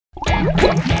In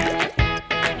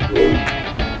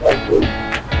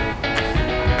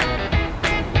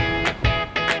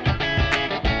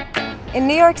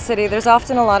New York City, there's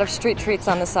often a lot of street treats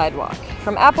on the sidewalk,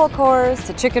 from apple cores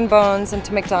to chicken bones and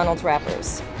to McDonald's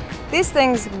wrappers. These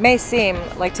things may seem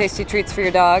like tasty treats for your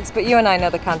dogs, but you and I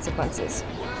know the consequences.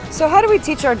 So how do we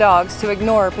teach our dogs to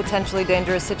ignore potentially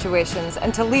dangerous situations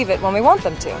and to leave it when we want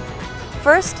them to?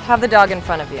 First, have the dog in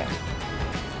front of you.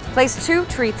 Place 2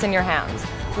 treats in your hands,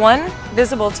 one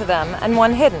visible to them and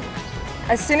one hidden.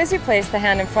 As soon as you place the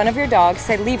hand in front of your dog,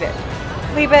 say, "Leave it."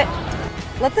 Leave it.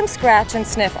 Let them scratch and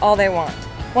sniff all they want.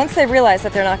 Once they realize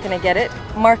that they're not going to get it,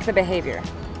 mark the behavior.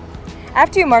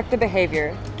 After you mark the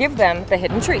behavior, give them the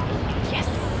hidden treat. Yes!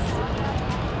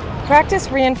 Practice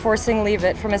reinforcing leave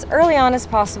it from as early on as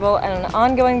possible on an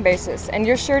ongoing basis, and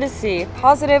you're sure to see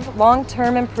positive,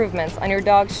 long-term improvements on your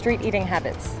dog's street eating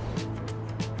habits.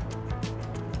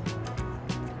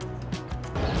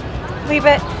 Leave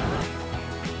it.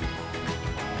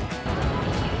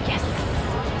 Yes!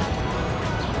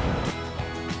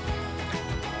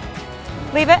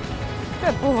 Leave it.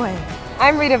 Good boy.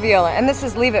 I'm Rita Viola, and this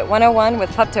is Leave It 101 with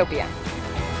Puptopia.